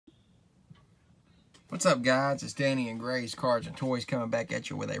What's up, guys? It's Danny and Gray's Cards and Toys coming back at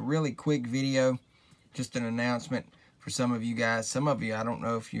you with a really quick video. Just an announcement for some of you guys. Some of you, I don't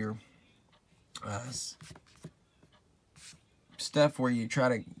know if you're stuff where you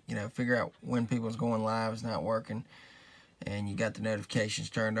try to figure out when people's going live is not working and you got the notifications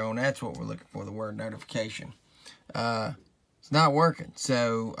turned on. That's what we're looking for, the word notification. It's not working,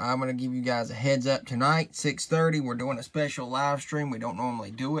 so I'm going to give you guys a heads up tonight, 6:30. We're doing a special live stream. We don't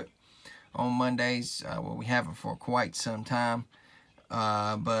normally do it on Mondays. Well, we haven't for quite some time.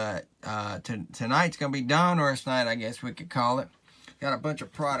 But tonight's going to be Donruss night, I guess we could call it. Got a bunch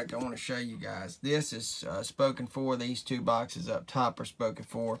of product I want to show you guys. This is spoken for. These two boxes up top are spoken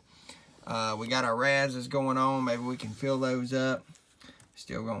for. We got our Razzes going on. Maybe we can fill those up.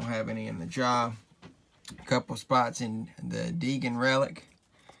 Still don't have any in the job. A couple spots in the Deegan Relic.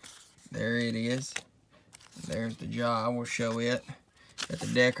 There it is. There's the jaw. I will show it. Got the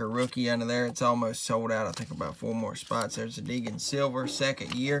Decker Rookie under there. It's almost sold out. I think about 4 more spots. There's the Deegan Silver,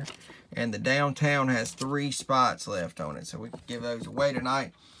 2nd year. And the Downtown has 3 spots left on it. So we can give those away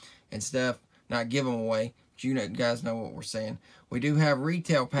tonight and stuff. Not give them away, but you guys know what we're saying. We do have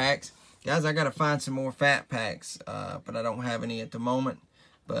retail packs. Guys, I got to find some more fat packs, but I don't have any at the moment.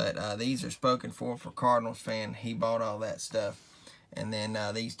 But these are spoken for Cardinals fan. He bought all that stuff. And then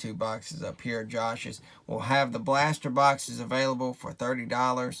these 2 boxes up here, Josh's. We'll have the blaster boxes available for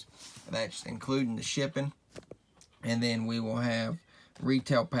 $30. That's including the shipping. And then we will have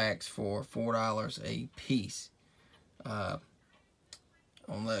retail packs for $4 a piece on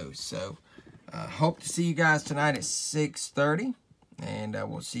those. So hope to see you guys tonight at 6:30. And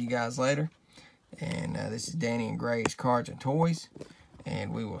we'll see you guys later. And this is Danny and Gray's Cards and Toys.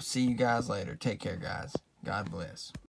 And we will see you guys later. Take care, guys. God bless.